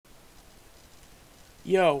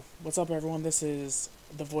Yo, what's up everyone? This is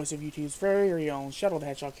the voice of YouTube's very own Shadow the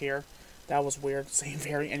Hedgehog here. That was weird, saying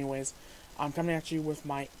very anyways. I'm coming at you with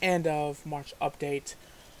my end of March update.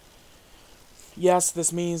 Yes,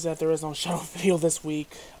 this means that there is no Shadow video this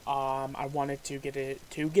week. I wanted to get a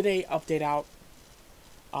update out.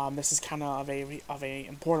 This is kind of a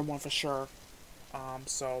important one for sure.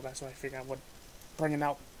 So that's why I figured I would bring it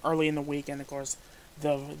out early in the week, and of course,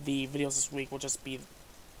 the videos this week will just be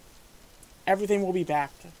everything will be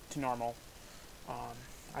back to normal. Um,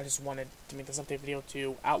 I just wanted to make this update video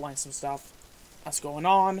to outline some stuff that's going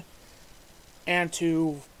on and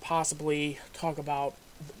to possibly talk about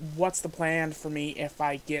what's the plan for me if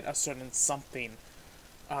I get a certain something,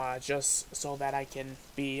 just so that I can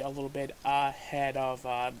be a little bit ahead of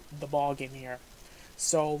the ball game here.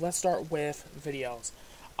 So let's start with videos.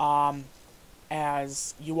 Um,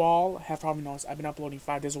 as you all have probably noticed, I've been uploading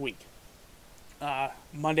 5 days a week.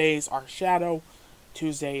 Mondays are Shadow,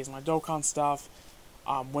 Tuesdays my Dokkan stuff,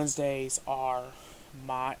 Wednesdays are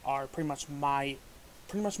pretty much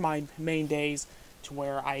my main days, to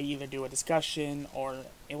where I either do a discussion or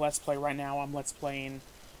a let's play. Right now I'm let's playing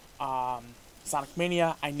Sonic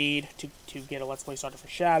Mania. I need to get a let's play started for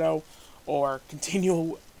Shadow, or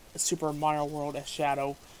continue Super Mario World as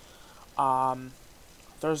Shadow.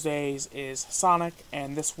 Thursdays is Sonic,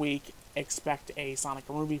 and this week expect a Sonic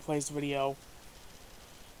and Ruby Plays video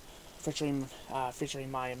featuring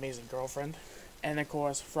my amazing girlfriend. And of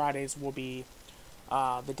course, Fridays will be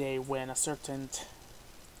the day when a certain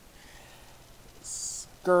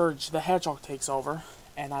Scourge the Hedgehog takes over,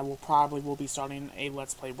 and I will be starting a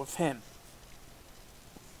Let's Play with him.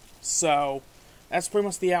 So that's pretty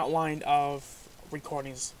much the outline of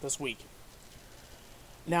recordings this week.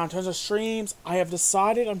 Now, in terms of streams, I have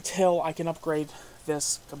decided until I can upgrade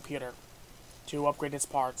this computer to upgrade its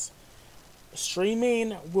parts,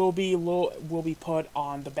 streaming will be put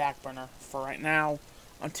on the back burner for right now.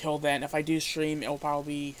 Until then, if I do stream, it will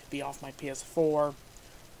probably be off my PS4,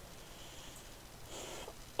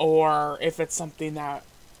 or if it's something that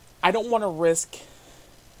I don't want to risk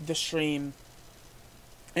the stream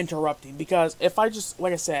interrupting, because if I just,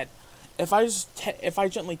 like I said, if I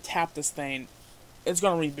gently tap this thing, it's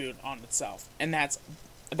gonna reboot on itself, and that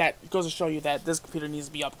goes to show you that this computer needs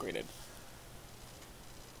to be upgraded.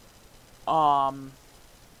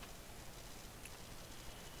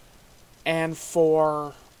 And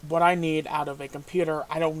for what I need out of a computer,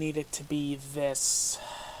 I don't need it to be this.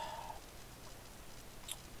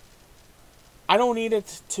 I don't need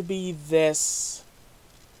it to be this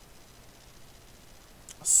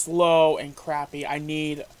slow and crappy. I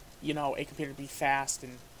need, a computer to be fast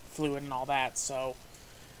and fluid and all that. So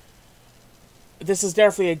this is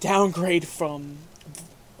definitely a downgrade from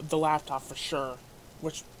the laptop for sure.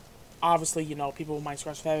 Which, obviously, people might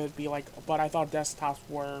scratch their head and be like, but I thought desktops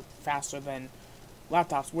were faster than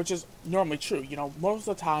laptops, which is normally true. Most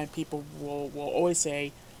of the time people will always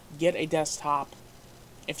say, get a desktop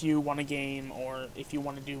if you want to game, or if you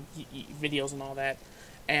want to do videos and all that,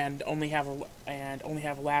 and only have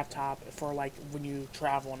a laptop for like when you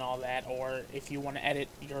travel and all that, or if you want to edit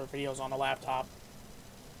your videos on a laptop.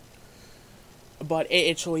 But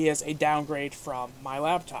it truly is a downgrade from my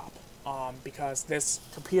laptop, because this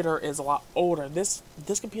computer is a lot older. This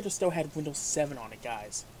computer still had Windows 7 on it,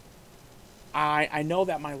 guys. I know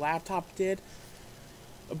that my laptop did,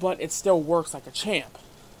 but it still works like a champ.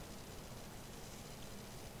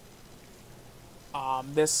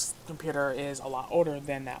 This computer is a lot older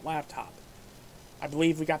than that laptop. I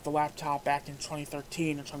believe we got the laptop back in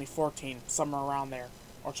 2013 or 2014, somewhere around there.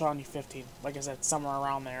 Or 2015, like I said, somewhere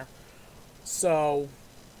around there. So,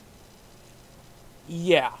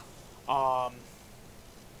 yeah.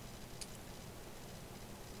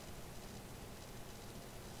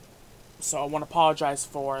 So I want to apologize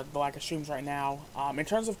for the lack of streams right now. In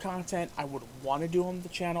terms of content, I would want to do on the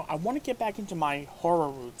channel. I want to get back into my horror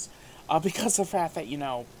roots, because of the fact that,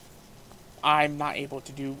 I'm not able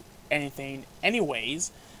to do anything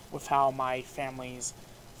anyways with how my family's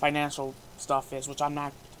financial stuff is, which I'm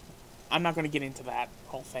not going to get into that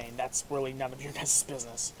whole thing. That's really none of your guys'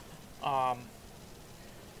 business. Um,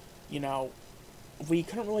 you know, we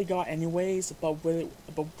couldn't really go out anyways, but with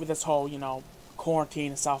this whole, quarantine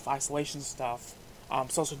and self-isolation stuff,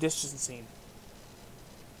 social distancing,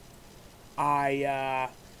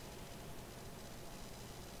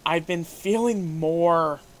 I've been feeling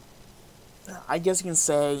more, I guess you can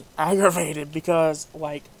say, aggravated, because,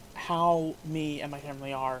 like, how me and my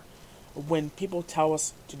family are, when people tell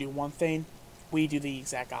us to do one thing, we do the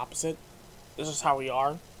exact opposite. This is how we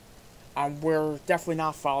are. We're definitely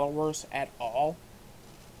not followers at all,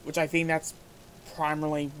 which I think that's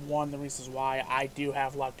primarily one of the reasons why I do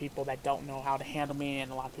have a lot of people that don't know how to handle me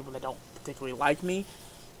and a lot of people that don't particularly like me.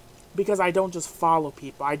 Because I don't just follow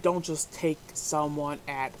people. I don't just take someone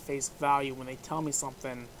at face value when they tell me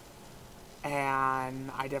something,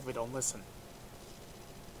 and I definitely don't listen.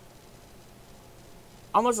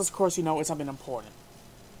 Unless, of course, it's something important.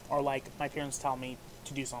 Or, like, my parents tell me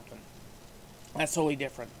to do something. That's totally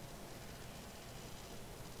different.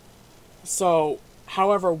 So,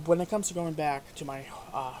 however, when it comes to going back to my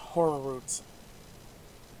horror roots,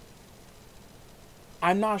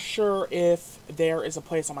 I'm not sure if there is a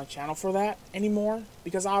place on my channel for that anymore.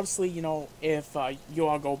 Because obviously, if you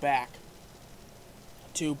all go back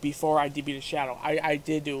to before I debuted a Shadow, I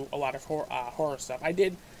did do a lot of horror stuff. I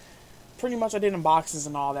did unboxings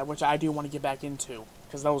and all that, which I do want to get back into.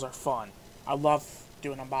 Because those are fun. I love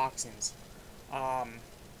doing unboxings. I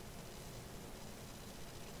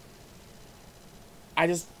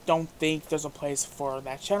just don't think there's a place for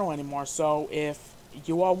that channel anymore. So if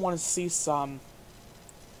you all want to see some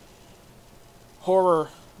horror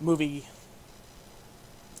movie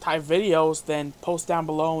type videos, then post down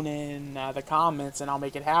below in the comments, and I'll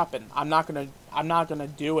make it happen. I'm not gonna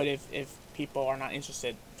do it if people are not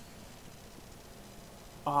interested.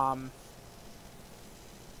 And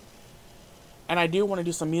I do want to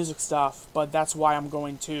do some music stuff, but that's why I'm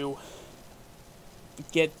going to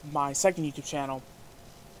get my second YouTube channel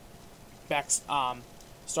back,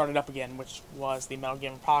 started up again, which was the Metal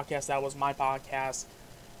Gaming Podcast. That was my podcast,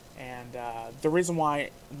 and the reason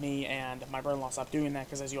why me and my brother-in-law stopped doing that,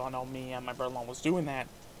 because as you all know, me and my brother-in-law was doing that,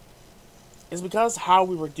 is because how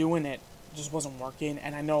we were doing it just wasn't working.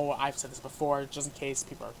 And I know I've said this before, just in case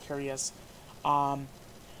people are curious.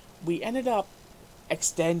 We ended up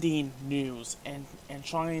extending news and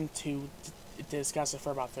trying to discuss it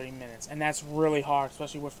for about 30 minutes. And that's really hard,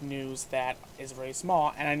 especially with news that is very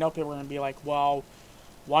small. And I know people are going to be like, well,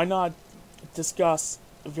 why not discuss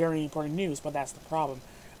very important news? But that's the problem.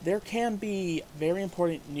 There can be very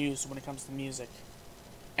important news when it comes to music.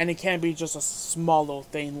 And it can be just a small little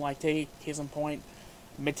thing, like, take case in point,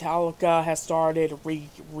 Metallica has started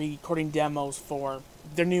recording demos for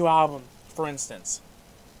their new album, for instance.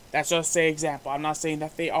 That's just an example. I'm not saying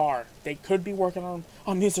that they are. They could be working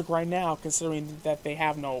on music right now, considering that they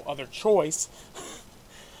have no other choice.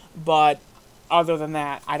 But other than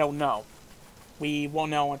that, I don't know. We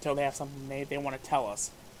won't know until they have something they want to tell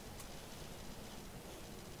us.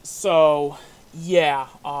 So, yeah,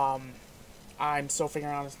 I'm still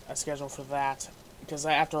figuring out a schedule for that. Because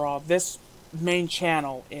after all, this main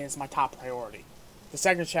channel is my top priority. The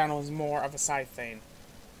second channel is more of a side thing.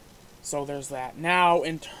 So there's that. Now,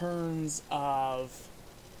 in terms of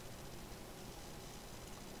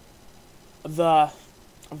the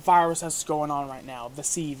virus that's going on right now, the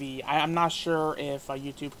CV, I'm not sure if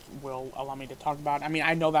YouTube will allow me to talk about it. I mean,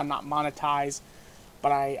 I know that I'm not monetized,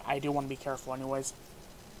 but I do want to be careful anyways.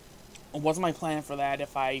 What's my plan for that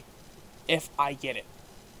if I get it?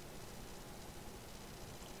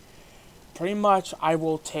 Pretty much, I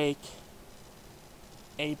will take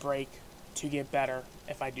a break to get better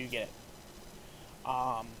if I do get it.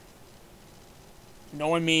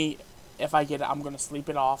 Knowing me, if I get it, I'm going to sleep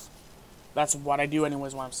it off. That's what I do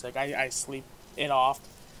anyways when I'm sick. I sleep it off.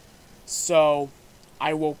 So,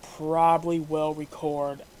 I will probably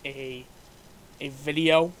record a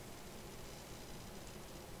video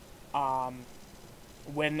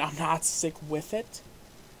when I'm not sick with it.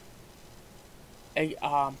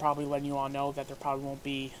 Probably letting you all know that there probably won't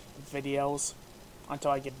be videos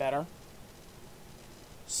until I get better,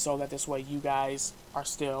 so that this way you guys are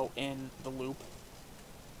still in the loop.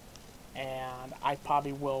 And I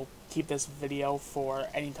probably will keep this video for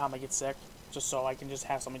any time I get sick, just so I can just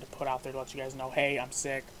have something to put out there to let you guys know, hey, I'm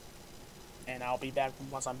sick, and I'll be back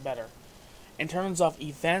once I'm better. In terms of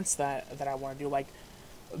events that I want to do, like,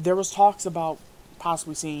 there was talks about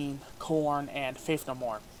possibly seeing Korn and Faith No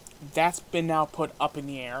More. That's been now put up in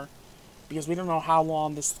the air, because we don't know how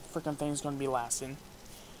long this freaking thing is going to be lasting.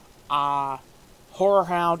 Horror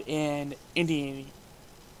Hound in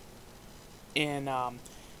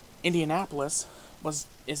Indianapolis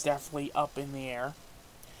is definitely up in the air.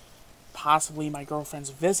 Possibly my girlfriend's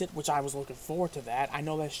visit, which I was looking forward to that. I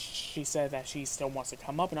know that she said that she still wants to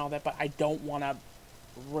come up and all that, but I don't want to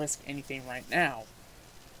risk anything right now.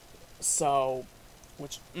 So,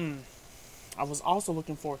 I was also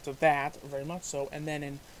looking forward to that, very much so. And then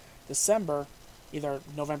in December, either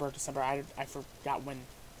November or December, I forgot when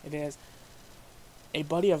it is, a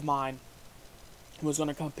buddy of mine was going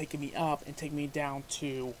to come pick me up and take me down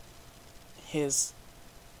to he was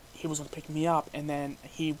going to pick me up, and then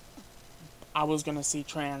I was going to see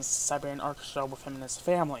Trans-Siberian Orchestra with him and his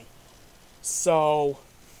family. So,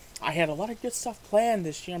 I had a lot of good stuff planned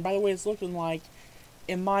this year, and by the way, it's looking like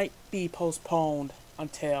it might be postponed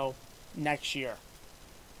until next year.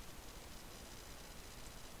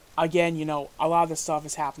 Again, a lot of this stuff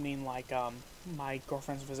is happening, like, my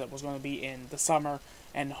girlfriend's visit was going to be in the summer,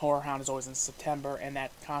 and Horror Hound is always in September, and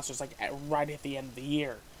that concert's, like, right at the end of the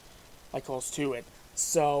year, like, close to it.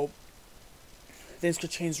 So, things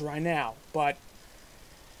could change right now, but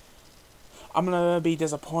I'm gonna be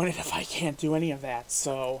disappointed if I can't do any of that,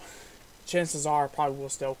 so chances are I probably will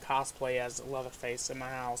still cosplay as Leatherface in my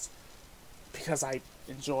house, because I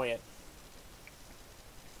enjoy it.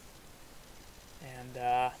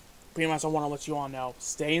 And, pretty much I want to let you all know,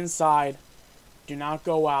 stay inside, do not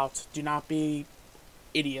go out, do not be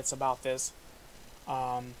idiots about this.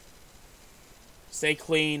 Um, Stay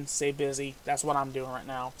clean, stay busy, that's what I'm doing right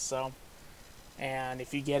now, so, and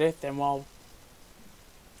if you get it, then, well,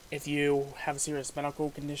 if you have a serious medical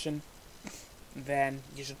condition, then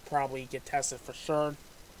you should probably get tested for sure.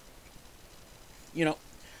 You know,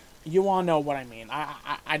 you all know what I mean.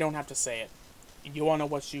 I don't have to say it. You all know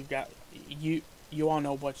what you got. You all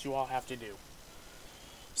know what you all have to do.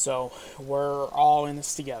 So we're all in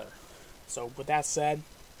this together. So with that said,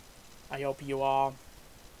 I hope you all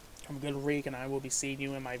have a good week, and I will be seeing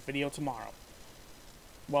you in my video tomorrow.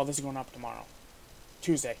 Well, this is going up tomorrow,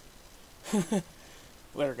 Tuesday.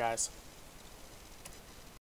 Later, guys.